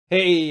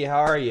Hey,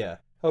 how are you?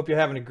 Hope you're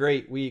having a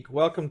great week.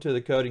 Welcome to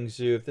the Coding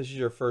Zoo. If this is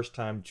your first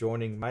time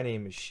joining, my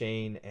name is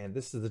Shane, and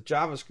this is the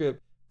JavaScript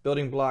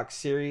Building Blocks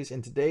series.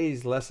 In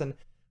today's lesson,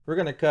 we're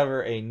going to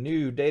cover a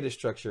new data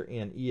structure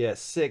in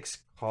ES6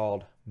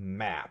 called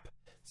map.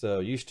 So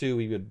used to,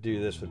 we would do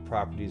this with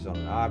properties on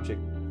an object.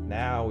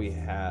 Now we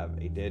have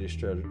a data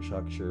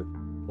structure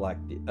like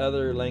the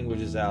other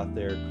languages out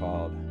there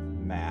called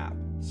map.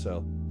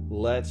 So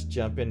let's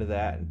jump into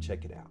that and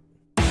check it out.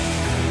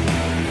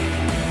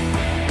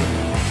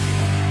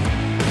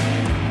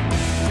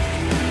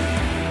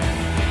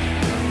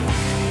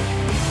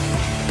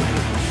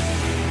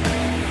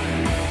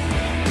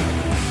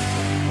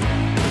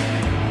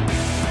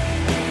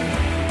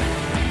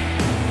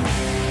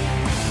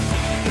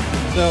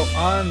 So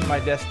on my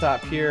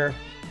desktop here,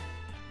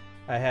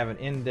 I have an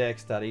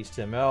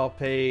index.html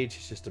page.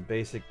 It's just a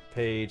basic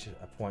page.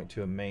 I point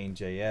to a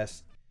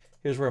main.js.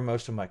 Here's where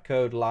most of my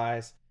code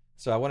lies.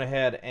 So I went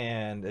ahead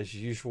and, as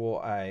usual,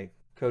 I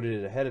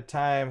coded it ahead of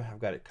time. I've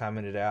got it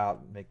commented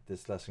out, make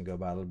this lesson go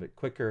by a little bit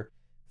quicker.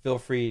 Feel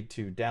free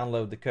to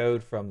download the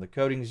code from the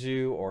Coding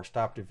Zoo or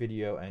stop the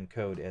video and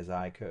code as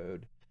I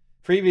code.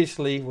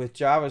 Previously with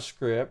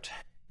JavaScript,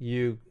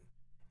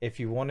 if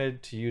you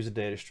wanted to use a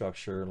data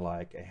structure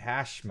like a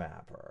hash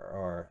map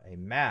or a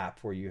map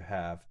where you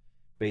have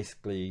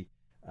basically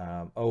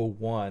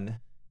O1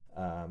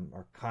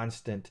 or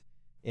constant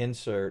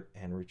insert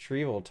and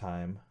retrieval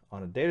time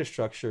on a data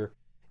structure,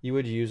 you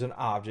would use an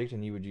object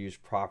and you would use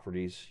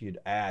properties. You'd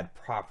add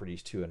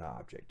properties to an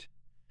object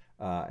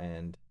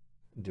and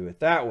do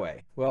it that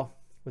way. Well,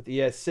 with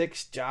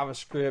ES6,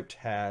 JavaScript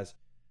has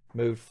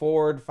moved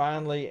forward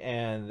finally,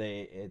 and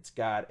it's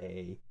got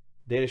a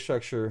data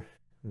structure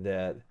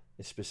that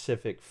is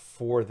specific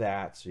for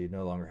that, so you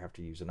no longer have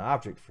to use an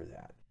object for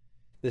that.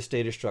 This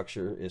data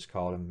structure is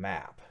called a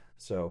map.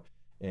 So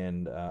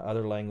in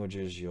other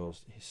languages, you'll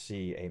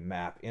see a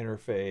map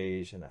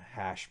interface and a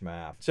hash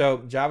map. So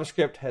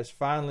JavaScript has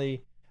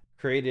finally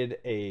created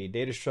a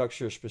data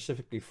structure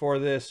specifically for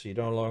this, so you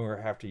no longer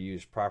have to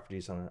use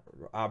properties on an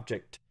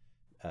object,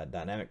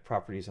 dynamic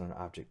properties on an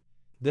object.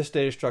 This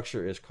data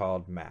structure is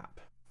called map.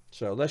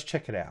 So let's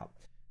check it out.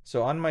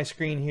 So on my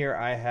screen here,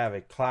 I have a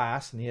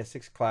class, an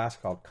ES6 class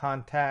called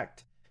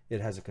contact.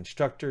 It has a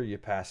constructor. You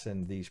pass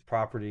in these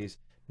properties,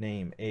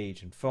 name,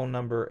 age, and phone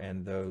number,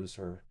 and those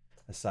are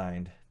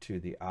assigned to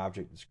the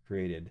object that's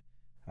created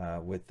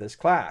with this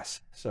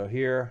class. So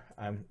here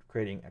I'm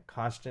creating a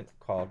constant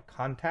called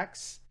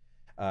contacts,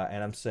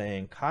 and I'm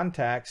saying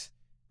contacts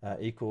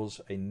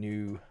equals a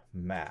new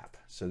map.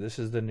 So this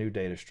is the new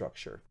data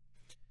structure.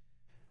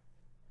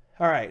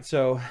 All right,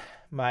 so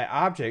my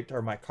object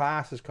or my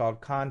class is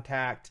called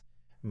contact.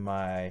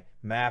 My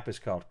map is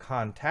called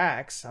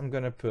contacts. I'm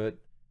going to put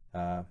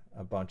a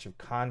bunch of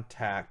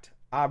contact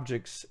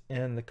objects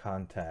in the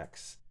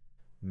contacts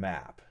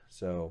map.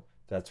 So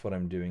that's what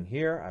I'm doing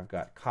here. I've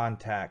got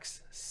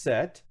contacts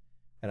set,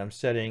 and I'm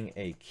setting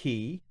a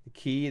key. The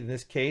key in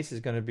this case is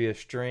going to be a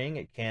string.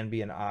 It can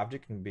be an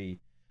object, it can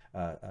be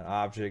an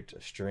object,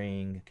 a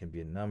string, it can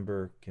be a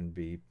number, it can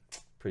be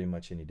pretty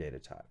much any data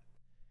type.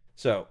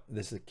 So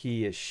the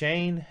key is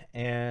Shane,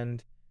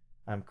 and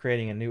I'm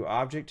creating a new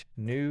object,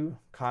 new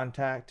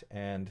contact,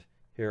 and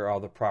here are all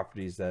the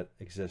properties that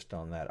exist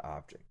on that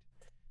object.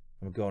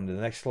 I'm going to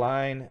the next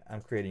line.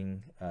 I'm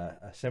creating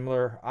a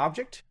similar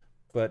object,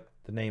 but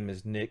the name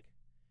is Nick,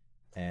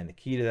 and the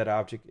key to that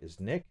object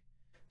is Nick.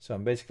 So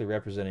I'm basically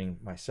representing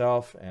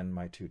myself and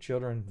my two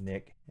children,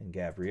 Nick and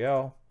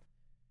Gabrielle,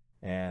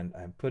 and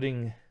I'm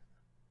putting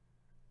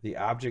the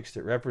objects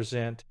that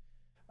represent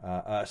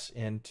us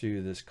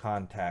into this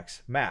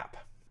contacts map.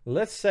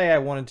 Let's say I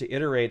wanted to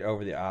iterate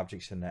over the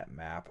objects in that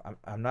map.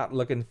 I'm not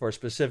looking for a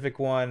specific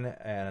one,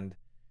 and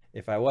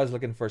if I was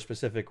looking for a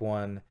specific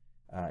one,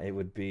 it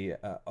would be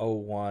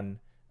O1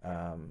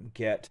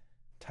 get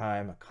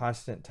time, a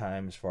constant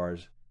time as far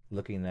as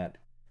looking that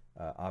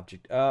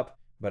object up,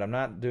 but I'm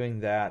not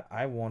doing that.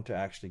 I want to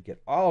actually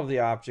get all of the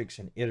objects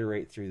and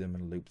iterate through them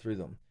and loop through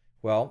them.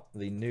 Well,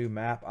 the new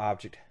map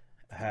object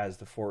has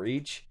the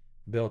forEach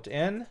built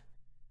in,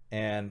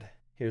 and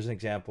here's an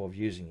example of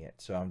using it.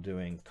 So I'm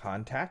doing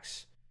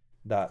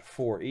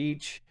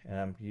contacts.forEach, and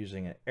I'm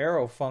using an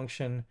arrow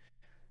function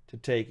to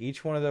take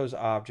each one of those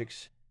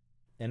objects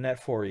in that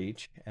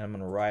forEach, and I'm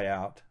going to write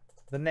out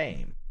the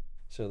name.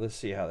 So let's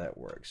see how that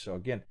works. So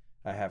again,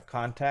 I have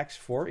contacts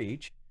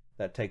forEach.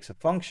 That takes a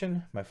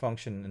function. My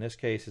function in this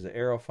case is an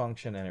arrow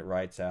function, and it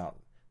writes out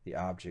the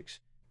object's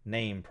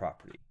name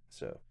property.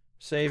 So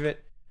save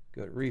it,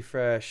 go to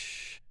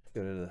refresh,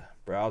 go to the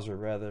browser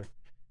rather.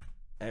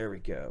 There we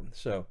go.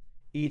 So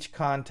each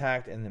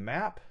contact in the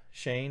map,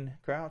 Shane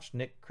Crouch,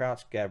 Nick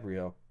Crouch,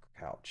 Gabrielle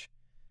Crouch.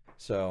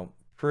 So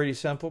pretty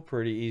simple,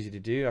 pretty easy to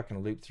do. I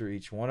can loop through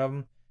each one of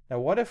them. Now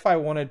what if I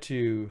wanted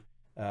to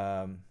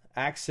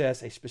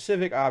access a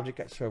specific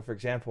object? So for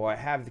example, I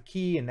have the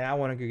key and now I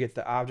want to go get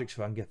the object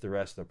so I can get the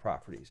rest of the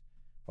properties.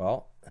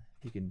 Well,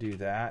 you can do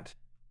that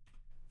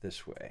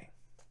this way.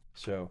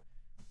 So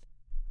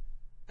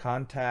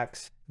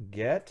contacts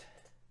get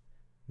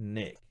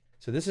Nick.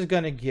 So this is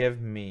going to give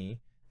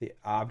me the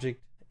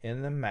object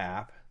in the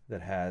map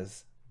that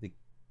has the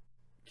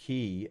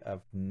key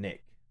of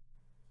Nick.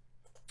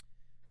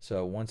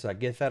 So once I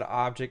get that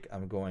object,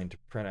 I'm going to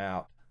print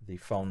out the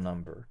phone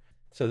number.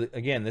 So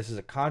again, this is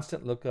a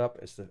constant lookup.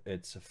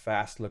 It's a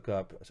fast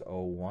lookup. It's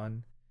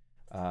 01.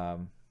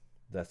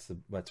 That's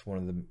one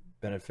of the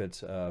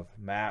benefits of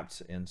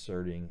maps.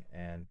 Inserting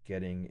and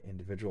getting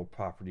individual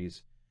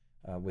properties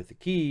with the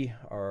key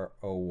are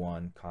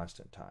 01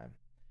 constant time.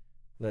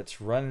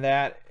 Let's run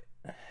that.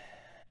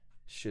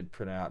 Should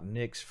print out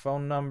Nick's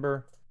phone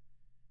number.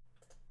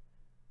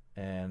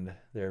 And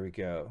there we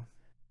go.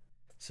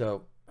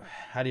 So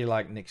how do you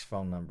like Nick's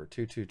phone number?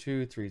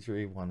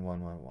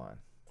 222-33-1111.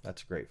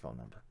 That's a great phone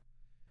number.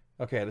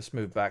 Okay, let's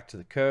move back to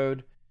the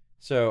code.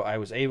 So I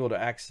was able to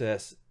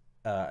access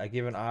a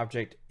given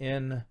object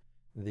in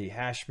the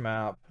hash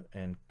map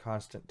and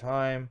constant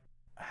time.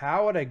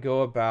 How would I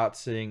go about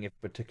seeing if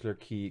a particular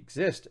key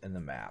exists in the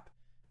map?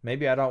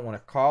 Maybe I don't want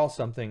to call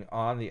something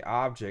on the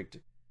object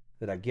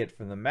that I get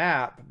from the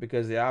map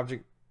because the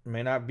object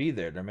may not be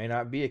there. There may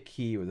not be a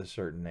key with a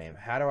certain name.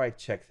 How do I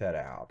check that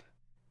out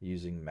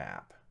using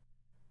map?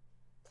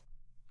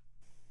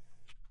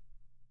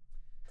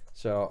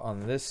 So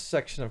on this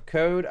section of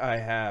code, I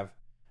have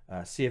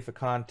see if a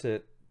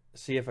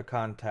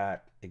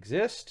contact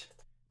exists.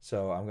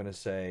 So I'm going to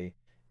say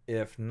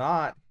if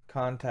not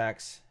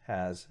contacts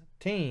has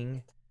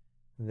ting,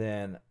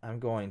 then I'm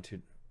going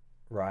to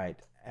write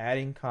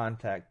adding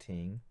contact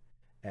ting,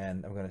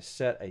 and I'm going to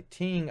set a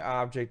ting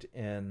object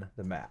in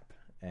the map,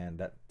 and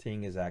that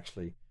ting is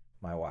actually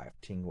my wife,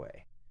 Ting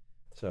Wei.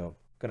 So I'm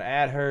going to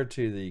add her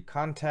to the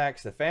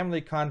contacts, the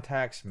family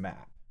contacts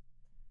map.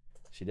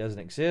 She doesn't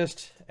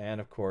exist, and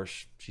of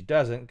course she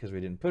doesn't because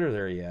we didn't put her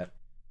there yet.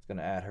 It's going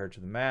to add her to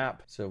the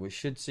map, so we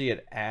should see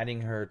it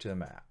adding her to the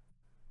map.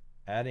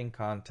 Adding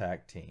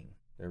contact Ting.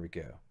 There we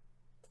go.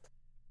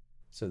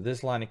 So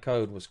this line of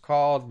code was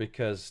called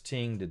because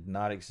Ting did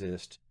not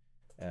exist.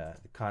 The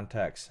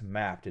contacts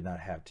map did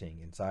not have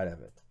Ting inside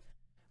of it.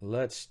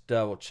 Let's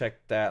double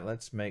check that.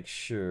 Let's make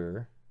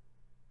sure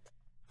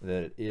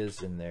that it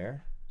is in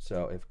there.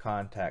 So if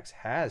contacts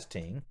has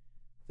Ting,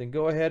 then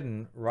go ahead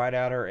and write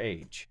out our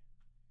age.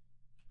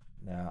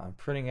 Now I'm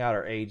printing out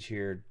our age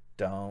here.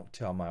 Don't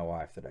tell my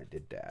wife that I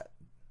did that.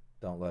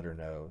 Don't let her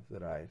know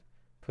that I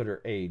put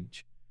her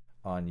age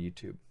on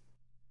YouTube.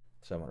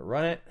 So I'm going to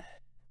run it.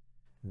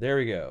 There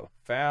we go.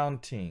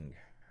 Found Ting.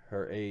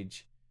 Her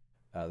age.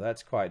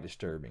 That's quite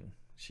disturbing.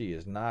 She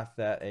is not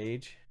that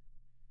age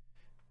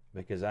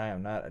because I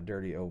am not a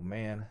dirty old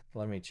man.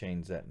 Let me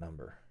change that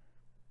number.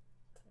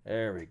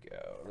 There we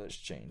go. Let's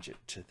change it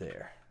to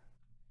there.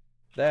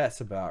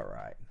 That's about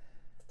right.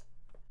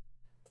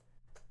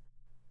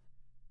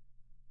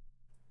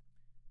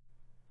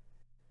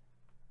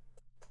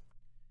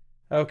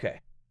 Okay.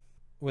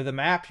 With a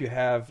map, you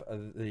have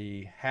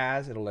the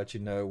has. It'll let you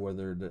know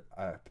whether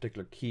a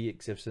particular key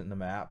exists in the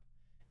map.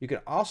 You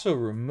can also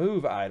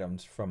remove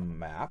items from a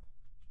map.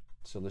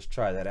 So let's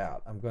try that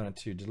out. I'm going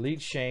to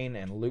delete Shane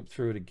and loop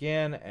through it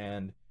again,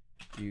 and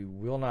you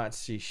will not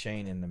see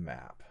Shane in the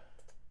map.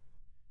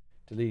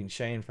 Deleting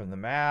Shane from the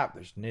map,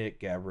 there's Nick,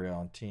 Gabrielle,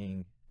 and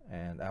Ting,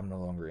 and I'm no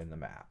longer in the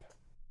map.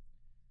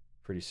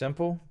 Pretty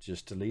simple.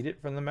 Just delete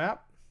it from the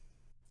map.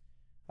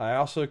 I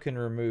also can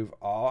remove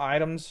all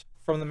items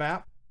from the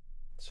map.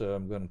 So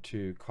I'm going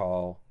to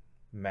call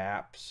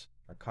maps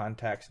or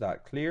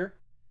contacts.clear,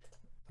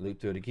 loop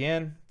through it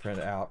again,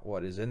 print out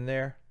what is in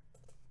there,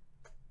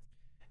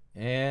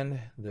 and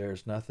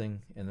there's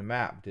nothing in the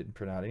map. Didn't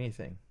print out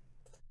anything.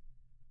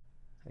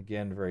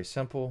 Again, very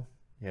simple.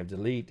 You have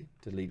delete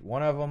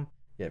one of them.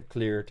 You have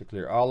clear to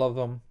clear all of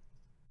them.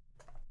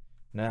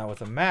 Now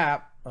with a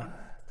map,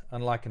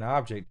 unlike an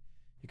object,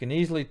 you can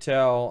easily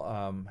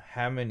tell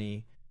how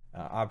many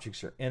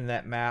objects are in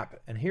that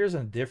map, and here's a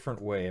different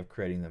way of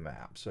creating the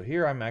map. So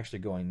here I'm actually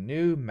going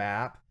new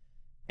map,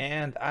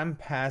 and I'm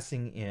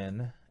passing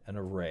in an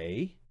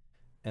array,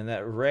 and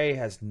that array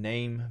has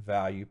name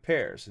value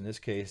pairs. In this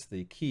case,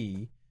 the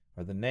key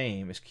or the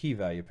name is key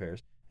value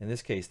pairs. In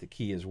this case, the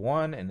key is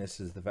 1 and this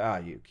is the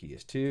value. Key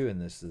is 2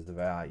 and this is the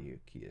value.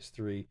 Key is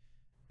 3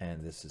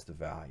 and this is the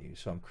value.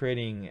 So I'm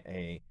creating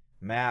a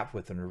map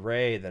with an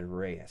array. That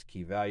array has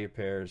key value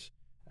pairs,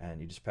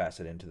 and you just pass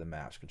it into the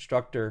maps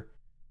constructor.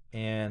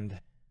 And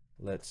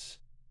let's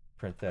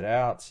print that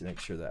out to make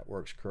sure that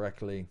works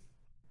correctly.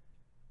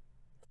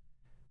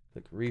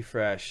 Click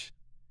refresh.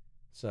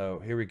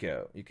 So here we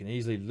go. You can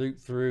easily loop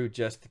through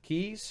just the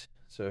keys.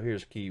 So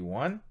here's key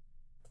 1,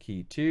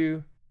 key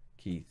 2,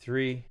 key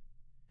 3,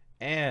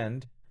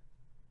 and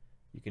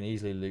you can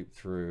easily loop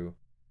through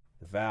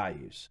the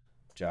values.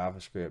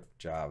 JavaScript,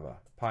 Java,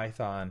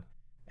 Python,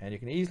 and you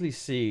can easily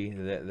see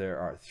that there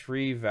are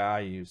 3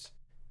 values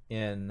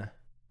in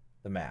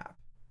the map.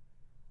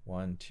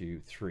 1,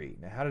 2, 3.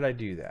 Now, how did I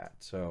do that?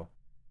 So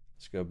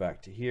let's go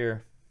back to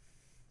here.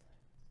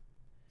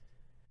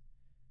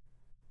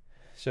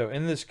 So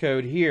in this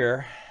code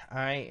here,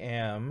 I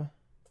am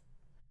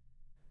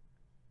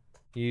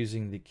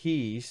using the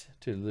keys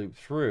to loop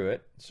through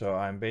it. So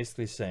I'm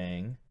basically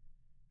saying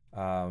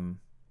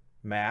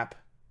map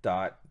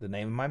dot the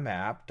name of my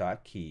map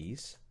dot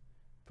keys,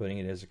 putting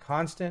it as a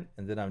constant,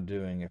 and then I'm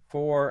doing a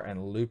for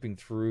and looping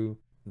through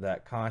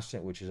that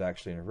constant, which is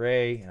actually an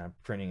array, and I'm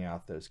printing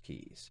out those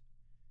keys.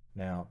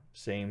 Now,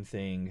 same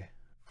thing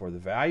for the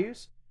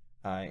values.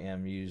 I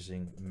am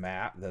using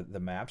map, the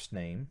map's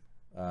name,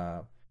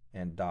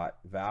 and dot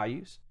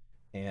values,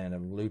 and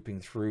I'm looping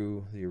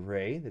through the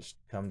array that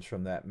comes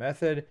from that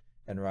method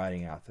and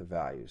writing out the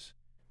values.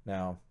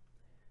 Now,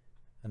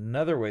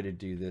 another way to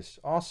do this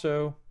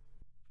also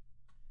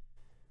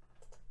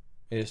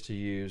is to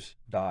use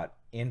dot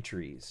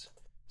entries.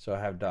 So I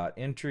have dot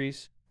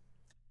entries.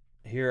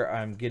 Here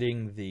I'm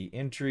getting the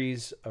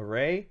entries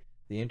array.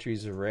 The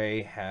entries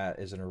array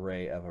is an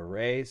array of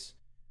arrays.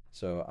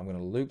 So I'm going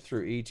to loop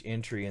through each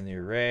entry in the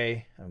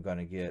array. I'm going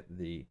to get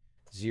the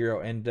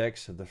 0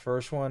 index of the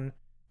first one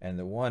and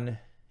the 1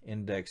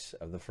 index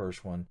of the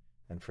first one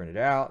and print it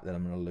out. Then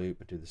I'm going to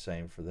loop and do the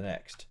same for the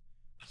next.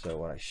 So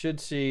what I should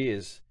see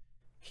is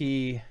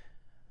key,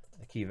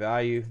 the key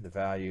value, the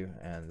value,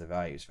 and the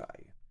values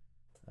value.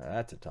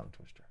 That's a tongue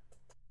twister.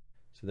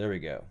 So there we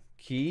go.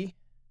 Key,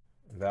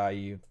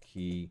 value,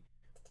 key,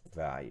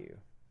 value.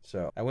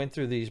 So I went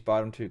through these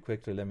bottom two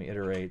quickly. Let me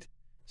iterate.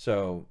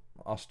 So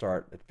I'll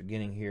start at the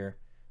beginning here.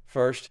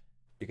 First,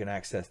 you can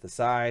access the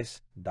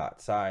size,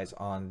 dot size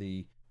on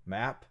the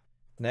map.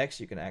 Next,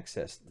 you can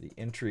access the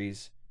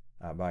entries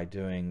by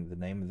doing the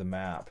name of the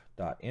map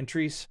dot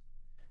entries.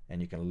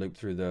 And you can loop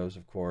through those,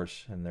 of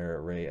course, and they're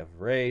an array of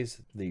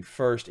arrays. The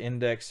first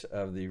index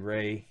of the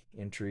array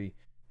entry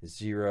is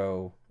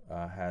 0,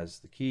 has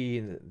the key.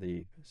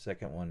 The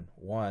second one,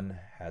 1,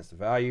 has the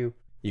value.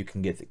 You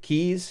can get the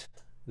keys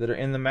that are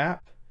in the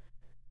map,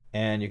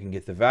 and you can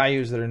get the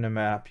values that are in the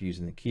map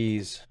using the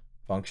keys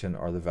function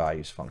or the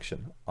values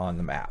function on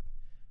the map.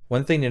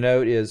 One thing to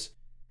note is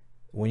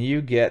when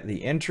you get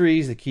the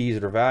entries, the keys,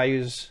 or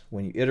values,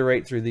 when you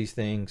iterate through these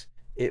things,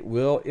 it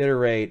will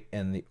iterate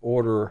in the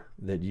order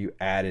that you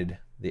added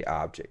the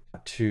object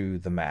to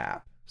the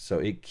map. So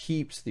it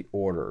keeps the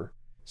order.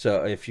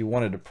 So if you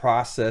wanted to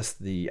process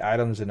the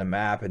items in the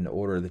map in the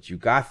order that you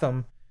got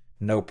them,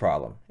 no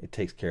problem. It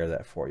takes care of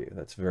that for you.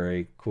 That's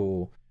very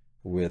cool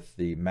with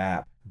the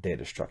map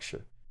data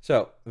structure.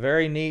 So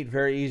very neat,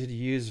 very easy to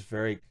use,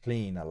 very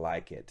clean. I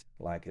like it.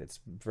 It's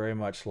very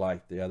much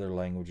like the other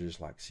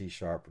languages like C#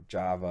 or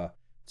Java.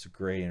 It's a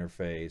great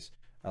interface.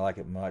 I like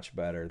it much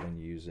better than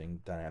using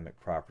dynamic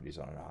properties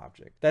on an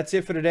object. That's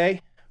it for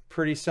today.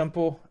 Pretty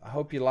simple. I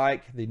hope you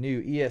like the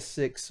new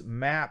ES6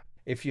 map.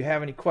 If you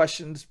have any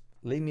questions,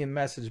 leave me a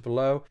message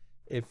below.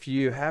 If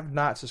you have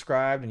not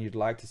subscribed and you'd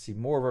like to see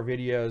more of our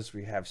videos,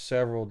 we have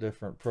several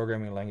different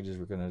programming languages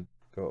we're going to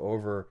go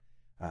over.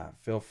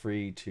 Feel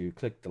free to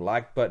click the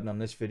like button on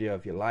this video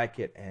if you like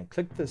it, and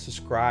click the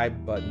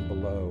subscribe button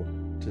below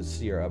to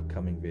see our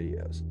upcoming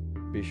videos.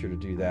 Be sure to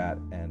do that,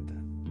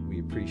 and we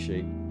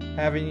appreciate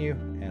having you,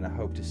 and I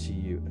hope to see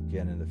you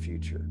again in the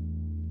future.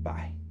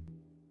 Bye.